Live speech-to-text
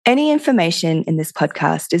Any information in this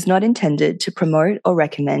podcast is not intended to promote or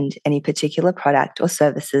recommend any particular product or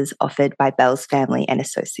services offered by Bell's Family and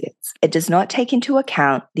Associates. It does not take into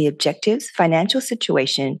account the objectives, financial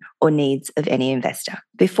situation, or needs of any investor.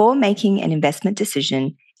 Before making an investment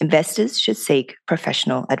decision, investors should seek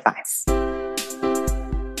professional advice.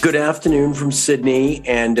 Good afternoon from Sydney,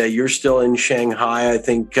 and you're still in Shanghai, I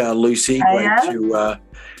think, Lucy.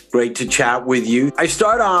 Great to chat with you. I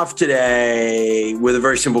start off today with a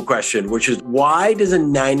very simple question, which is, why does a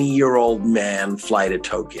 90-year-old man fly to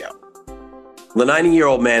Tokyo? The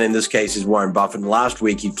 90-year-old man in this case is Warren Buffett. Last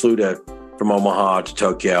week, he flew from Omaha to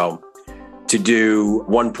Tokyo to do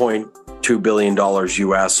 $1.2 billion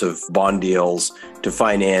US of bond deals to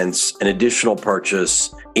finance an additional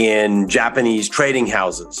purchase in Japanese trading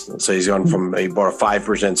houses. So he bought a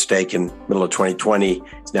 5% stake in the middle of 2020.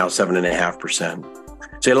 It's now 7.5%.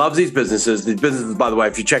 So he loves these businesses. These businesses, by the way,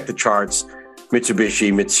 if you check the charts,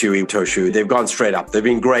 Mitsubishi, Mitsui, Toshu, they've gone straight up. They've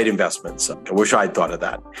been great investments. I wish I'd thought of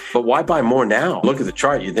that. But why buy more now? Look at the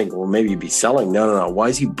chart. You think, well, maybe you'd be selling. No. Why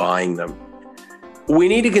is he buying them? We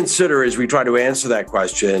need to consider, as we try to answer that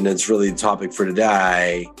question, it's really the topic for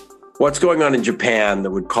today, what's going on in Japan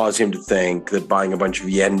that would cause him to think that buying a bunch of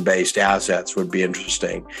yen-based assets would be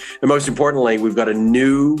interesting. And most importantly, we've got a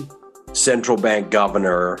new central bank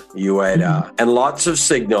governor, Ueda, and lots of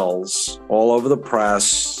signals all over the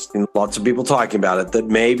press, and lots of people talking about it, that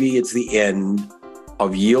maybe it's the end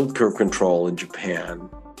of yield curve control in Japan.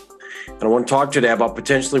 And I want to talk today about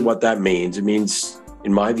potentially what that means. It means,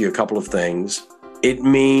 in my view, a couple of things. It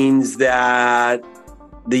means that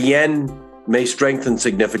the yen may strengthen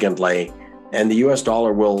significantly, and the US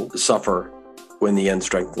dollar will suffer when the yen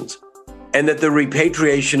strengthens. And that the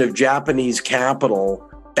repatriation of Japanese capital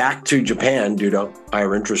back to Japan due to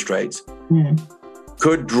higher interest rates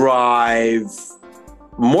could drive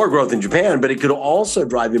more growth in Japan, but it could also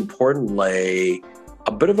drive, importantly,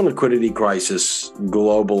 a bit of a liquidity crisis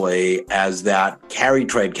globally as that carry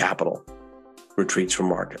trade capital retreats from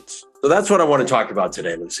markets. So that's what I want to talk about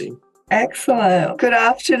today, Lucy. Excellent. Good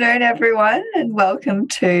afternoon, everyone, and welcome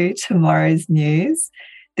to tomorrow's news.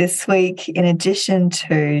 This week, in addition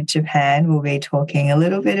to Japan, we'll be talking a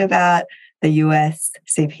little bit about the US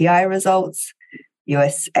CPI results,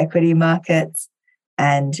 US equity markets,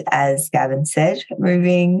 and as Gavin said,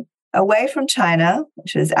 moving away from China,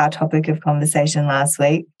 which was our topic of conversation last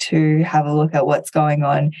week, to have a look at what's going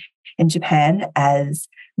on in Japan, as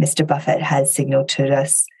Mr. Buffett has signaled to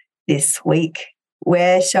us this week.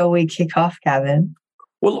 Where shall we kick off, Gavin?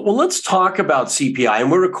 Well, let's talk about CPI.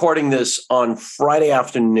 And we're recording this on Friday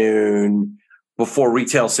afternoon before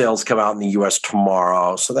retail sales come out in the US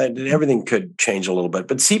tomorrow. So that everything could change a little bit.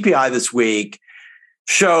 But CPI this week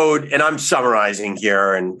showed, and I'm summarizing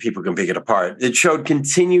here and people can pick it apart, it showed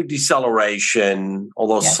continued deceleration,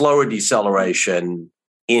 although slower deceleration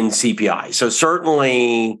in CPI. So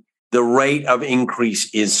certainly the rate of increase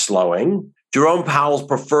is slowing. Jerome Powell's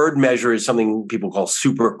preferred measure is something people call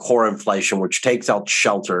super core inflation, which takes out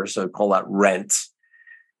shelter, so call that rent,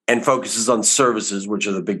 and focuses on services, which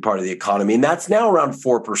are the big part of the economy. And that's now around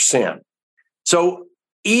 4%. So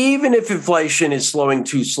even if inflation is slowing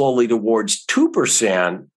too slowly towards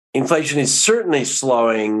 2%, inflation is certainly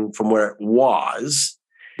slowing from where it was.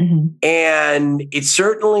 And it's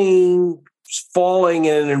certainly falling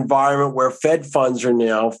in an environment where Fed funds are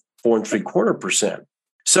now 4.75%.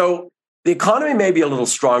 So the economy may be a little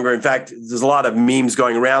stronger. In fact, there's a lot of memes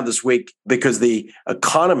going around this week because The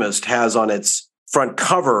Economist has on its front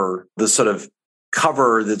cover the sort of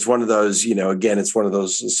cover that's one of those, again, it's one of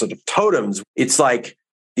those sort of totems. It's like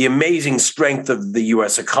the amazing strength of the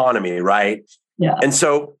US economy, right? Yeah. And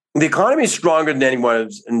so the economy is stronger than anyone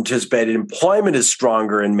anticipated. Employment is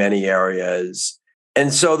stronger in many areas.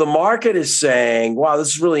 And so the market is saying, wow, this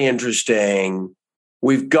is really interesting.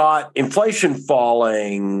 We've got inflation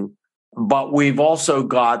falling, but we've also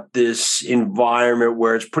got this environment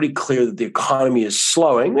where it's pretty clear that the economy is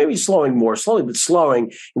slowing, maybe slowing more slowly, but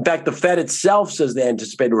slowing. In fact, the Fed itself says they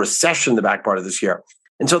anticipate a recession in the back part of this year.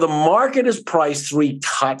 And so the market has priced 3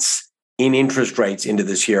 cuts in interest rates into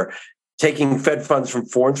this year, taking Fed funds from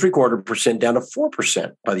 4.75% down to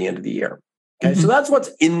 4% by the end of the year. Okay, so that's what's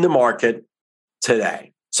in the market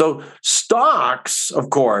today. So stocks, of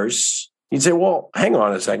course, you'd say, well, hang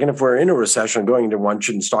on a second. If we're in a recession going into one,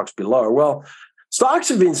 shouldn't stocks be lower? Well, stocks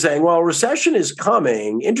have been saying, well, recession is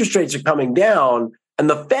coming, interest rates are coming down, and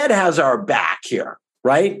the Fed has our back here,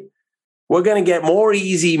 right? We're going to get more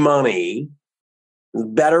easy money,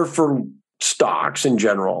 better for stocks in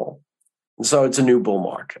general. And so it's a new bull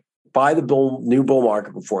market. Buy the new bull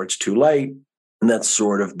market before it's too late. And that's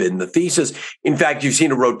sort of been the thesis. In fact, you've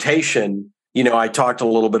seen a rotation I talked a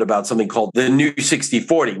little bit about something called the new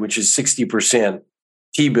 60-40, which is 60%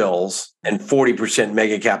 T-bills and 40%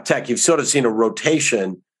 mega cap tech. You've sort of seen a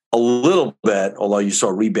rotation a little bit, although you saw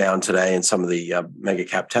a rebound today in some of the mega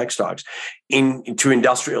cap tech stocks into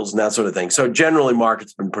industrials and that sort of thing. So generally,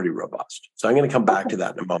 market's been pretty robust. So I'm going to come back to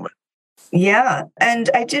that in a moment. Yeah. And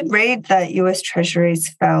I did read that US Treasuries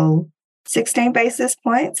fell 16 basis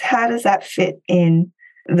points. How does that fit in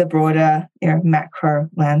the broader macro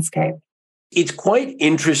landscape? It's quite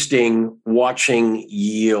interesting watching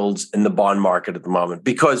yields in the bond market at the moment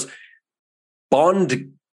because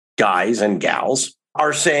bond guys and gals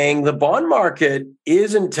are saying the bond market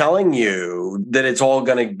isn't telling you that it's all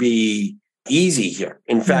going to be easy here.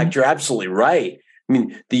 In fact, you're absolutely right. I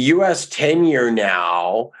mean, the US 10-year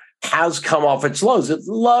now has come off its lows. Its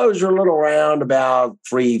lows are a little around about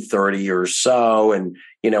 330 or so. And,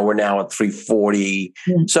 we're now at 340.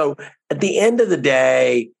 So at the end of the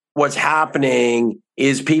day, what's happening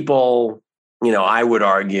is people, I would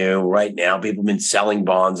argue right now, people have been selling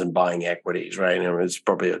bonds and buying equities, right? It's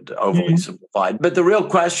probably overly simplified. But the real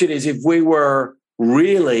question is if we were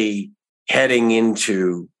really heading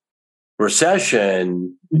into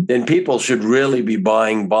recession, then people should really be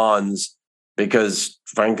buying bonds because,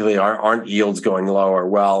 frankly, aren't yields going lower?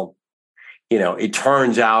 Well, it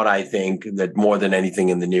turns out, I think, that more than anything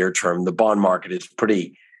in the near term, the bond market is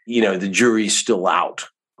pretty, the jury's still out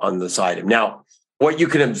on this item. Now, what you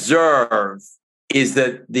can observe is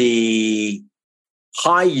that the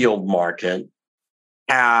high yield market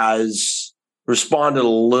has responded a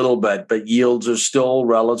little bit, but yields are still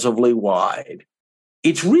relatively wide.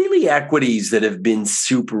 It's really equities that have been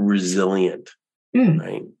super resilient,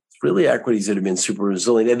 right? It's really equities that have been super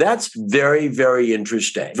resilient. And that's very, very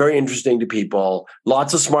interesting. Very interesting to people.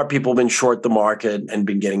 Lots of smart people have been short the market and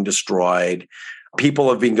been getting destroyed. People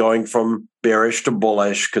have been going from bearish to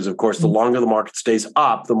bullish because, of course, the longer the market stays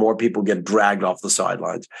up, the more people get dragged off the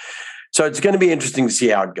sidelines. So it's going to be interesting to see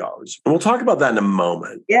how it goes. And we'll talk about that in a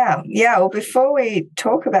moment. Yeah. Well, before we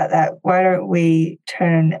talk about that, why don't we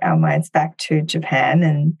turn our minds back to Japan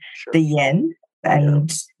and the yen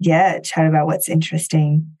and chat about what's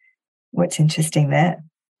interesting there.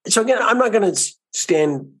 So again, I'm not going to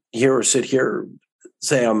stand here or sit here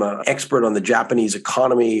say I'm an expert on the Japanese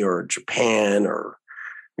economy or Japan or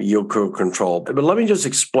yield curve control. But let me just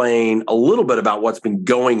explain a little bit about what's been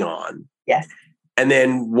going on. Yes. And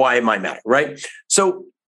then why it might matter, right? So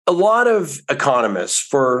a lot of economists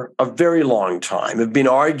for a very long time have been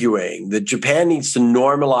arguing that Japan needs to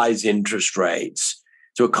normalize interest rates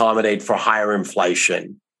to accommodate for higher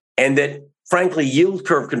inflation. And that, frankly, yield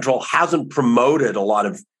curve control hasn't promoted a lot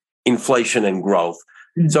of inflation and growth.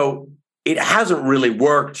 So it hasn't really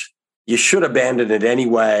worked. You should abandon it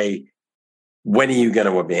anyway. When are you going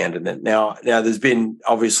to abandon it? Now there's been,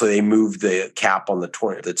 obviously, they moved the cap on the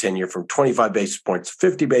 10-year from 25 basis points to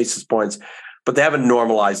 50 basis points, but they haven't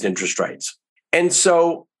normalized interest rates. And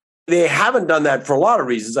so they haven't done that for a lot of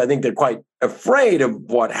reasons. I think they're quite afraid of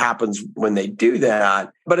what happens when they do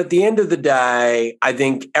that. But at the end of the day, I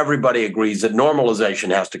think everybody agrees that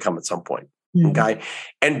normalization has to come at some point. Okay.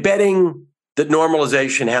 And betting that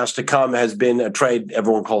normalization has to come has been a trade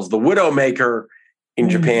everyone calls the widowmaker in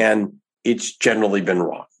Japan. It's generally been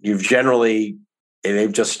wrong.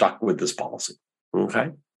 They've just stuck with this policy.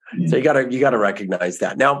 Okay. So you gotta recognize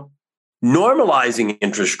that. Now, normalizing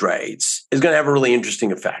interest rates is going to have a really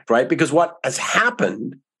interesting effect, right? Because what has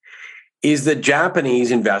happened is that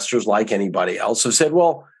Japanese investors, like anybody else, have said,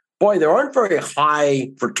 well, boy, there aren't very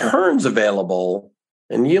high returns available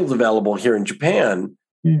and yields available here in Japan.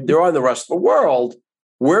 There are in the rest of the world.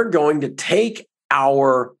 We're going to take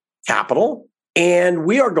our capital and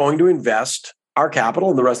we are going to invest our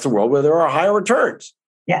capital in the rest of the world where there are higher returns.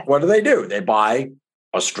 Yeah. What do? They buy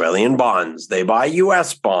Australian bonds. They buy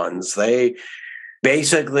US bonds. They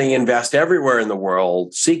basically invest everywhere in the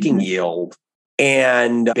world seeking yield.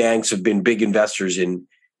 And banks have been big investors in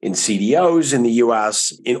CDOs in the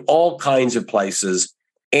US, in all kinds of places.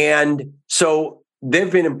 And so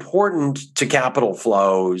they've been important to capital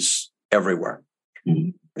flows everywhere.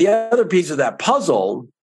 The other piece of that puzzle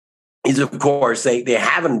is, of course, they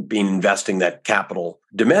haven't been investing that capital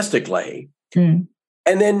domestically. And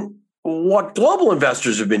then what global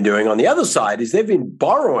investors have been doing on the other side is they've been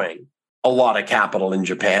borrowing a lot of capital in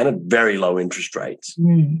Japan at very low interest rates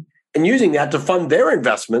and using that to fund their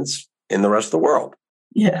investments in the rest of the world.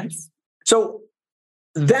 Yes. So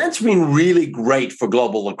that's been really great for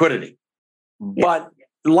global liquidity. But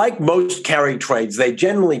like most carry trades, they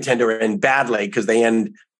generally tend to end badly because they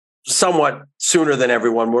end somewhat sooner than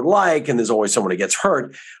everyone would like, and there's always someone who gets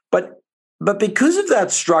hurt. But because of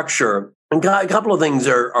that structure, And a couple of things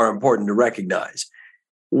are important to recognize.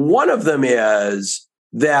 One of them is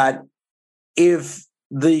that if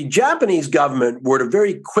the Japanese government were to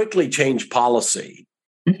very quickly change policy,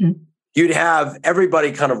 you'd have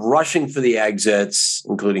everybody kind of rushing for the exits,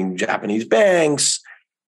 including Japanese banks,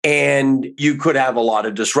 and you could have a lot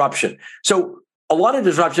of disruption. So a lot of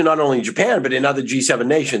disruption, not only in Japan, but in other G7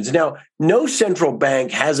 nations. Now, no central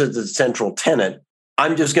bank has as a central tenet,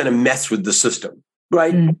 I'm just going to mess with the system,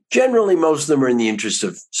 right? Generally, most of them are in the interest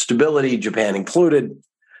of stability, Japan included.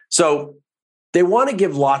 So they want to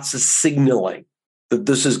give lots of signaling that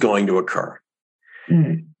this is going to occur.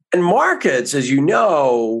 And markets, as you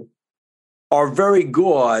know, are very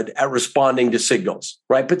good at responding to signals,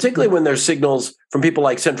 right? Particularly when there's signals from people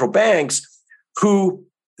like central banks who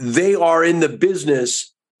they are in the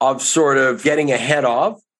business of sort of getting ahead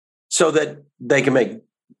of so that they can make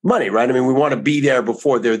money, right? I mean, we want to be there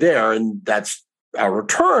before they're there, and that's our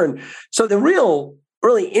return. So the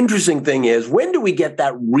really interesting thing is, when do we get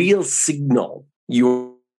that real signal,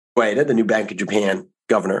 Ueda, the new Bank of Japan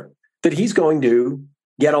governor, that he's going to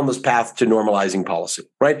get on this path to normalizing policy,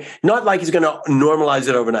 right? Not like he's going to normalize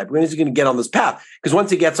it overnight, but when he's going to get on this path. Because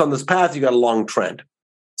once he gets on this path, you got a long trend.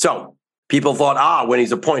 So people thought, when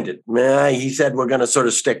he's appointed, he said, we're going to sort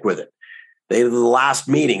of stick with it. The last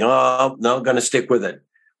meeting, no, going to stick with it.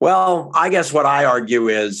 Well, I guess what I argue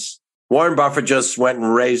is Warren Buffett just went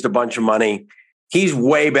and raised a bunch of money. He's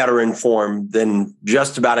way better informed than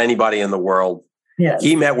just about anybody in the world. Yes.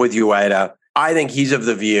 He met with Ueda. I think he's of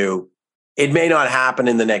the view, it may not happen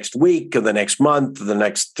in the next week or the next month or the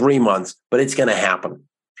next 3 months, but it's going to happen.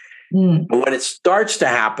 And when it starts to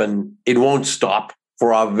happen, it won't stop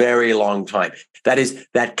for a very long time. That is,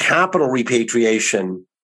 that capital repatriation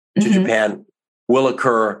to Japan will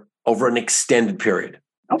occur over an extended period.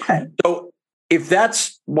 Okay. So if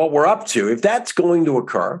that's what we're up to, if that's going to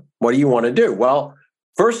occur, what do you want to do? Well,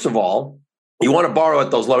 first of all, you want to borrow at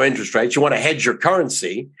those low interest rates. You want to hedge your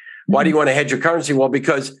currency. Why do you want to hedge your currency? Well,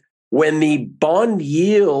 because when the bond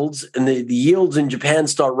yields and the yields in Japan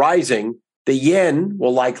start rising, the yen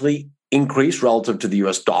will likely increase relative to the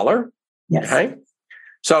US dollar. Yes. Okay.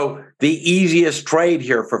 So the easiest trade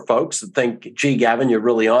here for folks that think, gee, Gavin, you're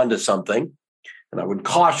really onto something. And I would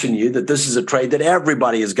caution you that this is a trade that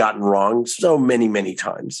everybody has gotten wrong so many, many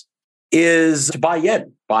times, is to buy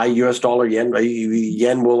yen, buy US dollar yen.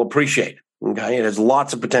 Yen will appreciate. Okay. It has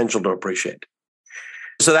lots of potential to appreciate.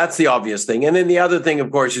 So that's the obvious thing. And then the other thing,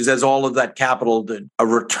 of course, is as all of that capital that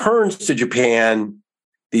returns to Japan,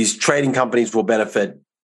 these trading companies will benefit.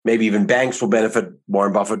 Maybe even banks will benefit.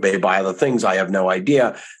 Warren Buffett may buy other things. I have no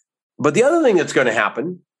idea. But the other thing that's going to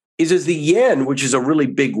happen is as the yen, which is a really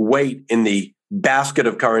big weight in the basket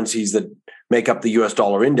of currencies that make up the US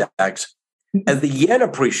dollar index, as the yen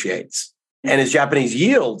appreciates and as Japanese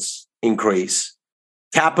yields increase,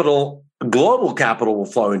 global capital will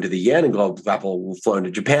flow into the yen and global capital will flow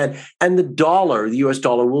into Japan, and the US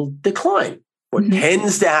dollar will decline. What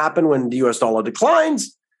tends to happen when the US dollar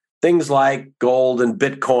declines, things like gold and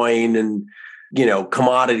Bitcoin and,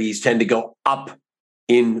 commodities tend to go up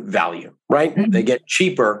in value, right? They get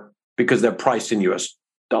cheaper because they're priced in US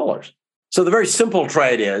dollars. So the very simple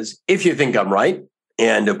trade is, if you think I'm right,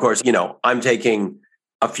 and of course, I'm taking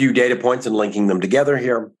a few data points and linking them together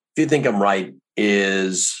here. If you think I'm right,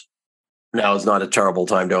 now is not a terrible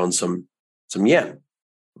time to own some yen.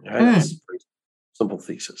 Right? That's a pretty simple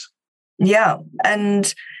thesis. Yeah.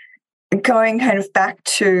 And going kind of back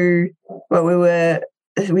to what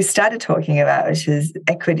we started talking about, which is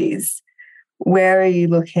equities, where are you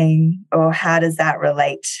looking, or how does that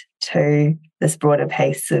relate to this broader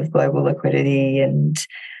pace of global liquidity and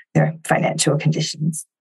financial conditions?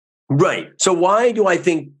 Right. So why do I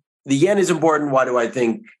think the yen is important? Why do I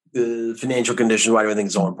think the financial conditions, why do I think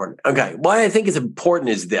it's so important? Okay. Why I think it's important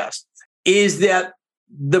is that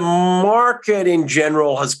the market in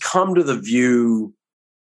general has come to the view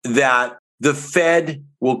that the Fed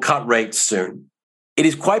will cut rates soon. It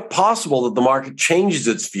is quite possible that the market changes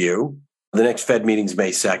its view. The next Fed meeting is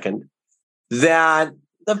May 2nd, that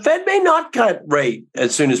the Fed may not cut rate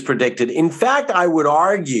as soon as predicted. In fact, I would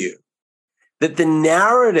argue that the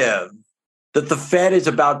narrative that the Fed is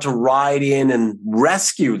about to ride in and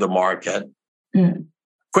rescue the market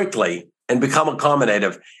quickly and become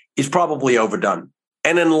accommodative is probably overdone.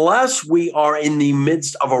 And unless we are in the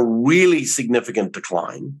midst of a really significant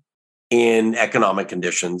decline in economic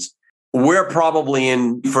conditions, we're probably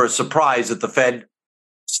in for a surprise that the Fed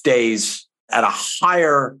stays at a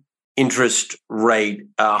higher interest rate,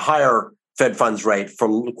 a higher Fed funds rate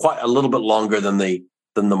for quite a little bit longer than the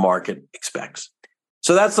market expects.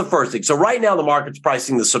 So that's the first thing. So right now the market's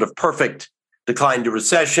pricing the sort of perfect decline to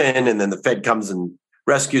recession, and then the Fed comes and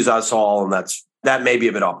rescues us all, and that may be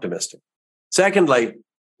a bit optimistic. Secondly,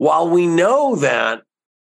 while we know that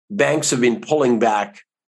banks have been pulling back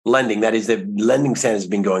lending, that is, the lending standards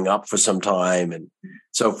have been going up for some time and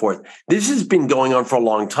so forth, this has been going on for a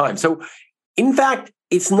long time. So, in fact,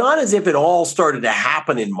 it's not as if it all started to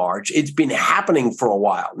happen in March. It's been happening for a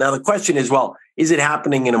while. Now, the question is, well, is it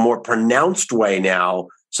happening in a more pronounced way now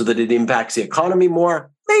so that it impacts the economy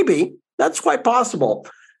more? Maybe. That's quite possible.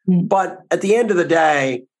 But at the end of the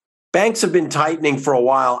day, banks have been tightening for a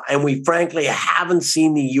while, and we frankly haven't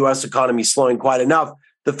seen the US economy slowing quite enough.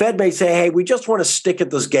 The Fed may say, hey, we just want to stick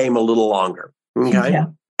at this game a little longer. Okay. Yeah.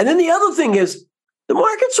 And then the other thing is the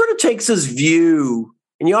market sort of takes this view,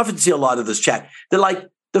 and you often see a lot of this chat, that like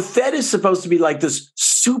the Fed is supposed to be like this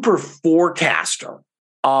super forecaster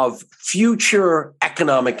of future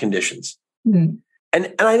economic conditions. Mm-hmm.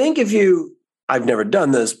 And I think I've never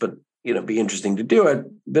done this, but it'd be interesting to do it.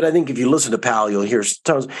 But I think if you listen to Powell, you'll hear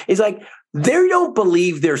tones. It's like they don't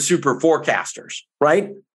believe they're super forecasters,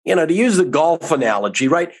 right? To use the golf analogy,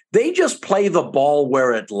 right? They just play the ball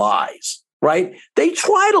where it lies, right? They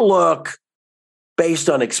try to look based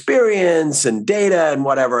on experience and data and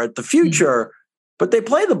whatever at the future, but they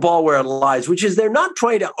play the ball where it lies, which is they're not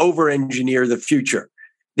trying to over-engineer the future.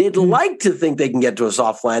 They'd like to think they can get to a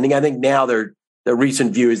soft landing. I think now their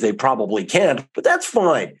recent view is they probably can't, but that's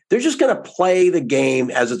fine. They're just going to play the game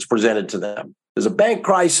as it's presented to them. There's a bank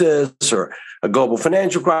crisis or a global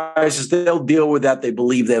financial crisis. They'll deal with that. They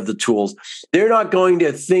believe they have the tools. They're not going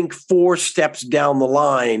to think 4 steps down the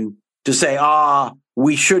line to say,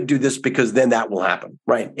 we should do this because then that will happen,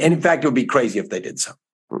 right? And in fact, it would be crazy if they did so.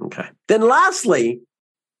 Okay. Then lastly,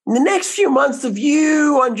 in the next few months, the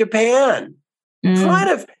view on Japan,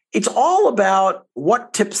 it's all about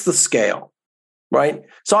what tips the scale. Right.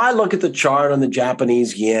 So I look at the chart on the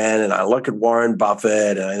Japanese yen and I look at Warren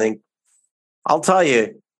Buffett and I think, I'll tell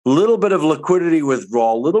you, a little bit of liquidity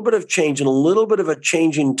withdrawal, a little bit of change and a little bit of a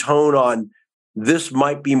changing tone on this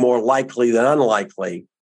might be more likely than unlikely.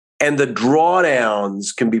 And the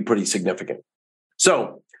drawdowns can be pretty significant.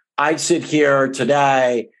 So I sit here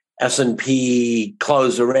today, S&P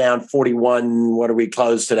closed around 41. What do we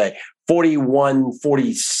close today? 41,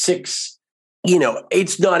 46.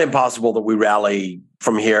 It's not impossible that we rally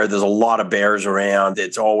from here. There's a lot of bears around.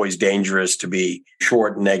 It's always dangerous to be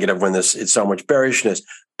short and negative when it's so much bearishness.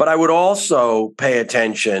 But I would also pay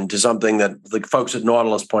attention to something that the folks at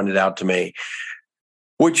Nautilus pointed out to me,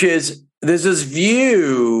 which is there's this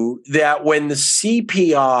view that when the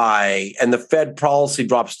CPI and the Fed policy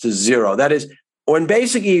drops to zero, that is, when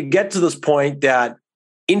basically you get to this point that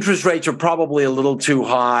interest rates are probably a little too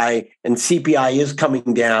high and CPI is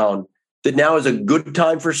coming down, that now is a good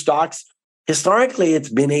time for stocks. Historically, it's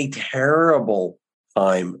been a terrible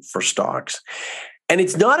time for stocks. And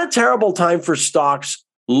it's not a terrible time for stocks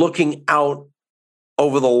looking out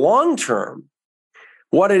over the long term.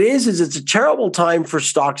 What it is it's a terrible time for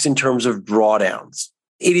stocks in terms of drawdowns.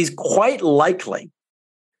 It is quite likely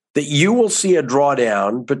that you will see a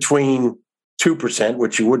drawdown between 2%,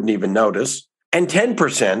 which you wouldn't even notice, and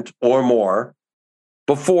 10% or more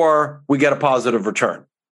before we get a positive return.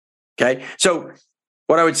 Okay. So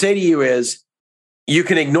what I would say to you is you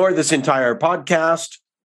can ignore this entire podcast.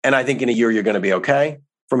 And I think in a year, you're going to be okay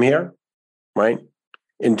from here, right?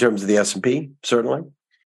 In terms of the S&P, certainly.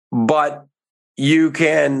 But you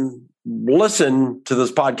can listen to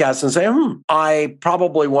this podcast and say, I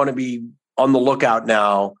probably want to be on the lookout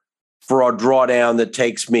now for a drawdown that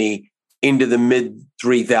takes me into the mid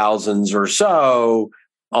 3000s or so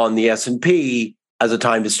on the S&P as a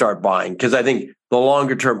time to start buying. Because I think the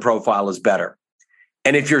longer term profile is better.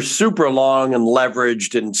 And if you're super long and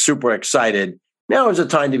leveraged and super excited, now is a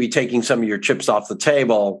time to be taking some of your chips off the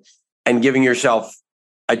table and giving yourself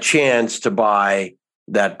a chance to buy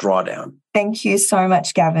that drawdown. Thank you so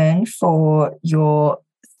much, Gavin, for your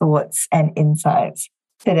thoughts and insights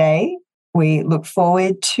today. We look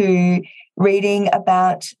forward to reading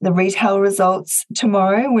about the retail results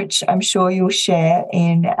tomorrow, which I'm sure you'll share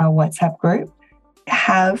in our WhatsApp group.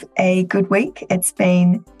 Have a good week. It's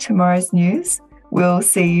been Tomorrow's News. We'll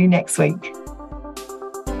see you next week.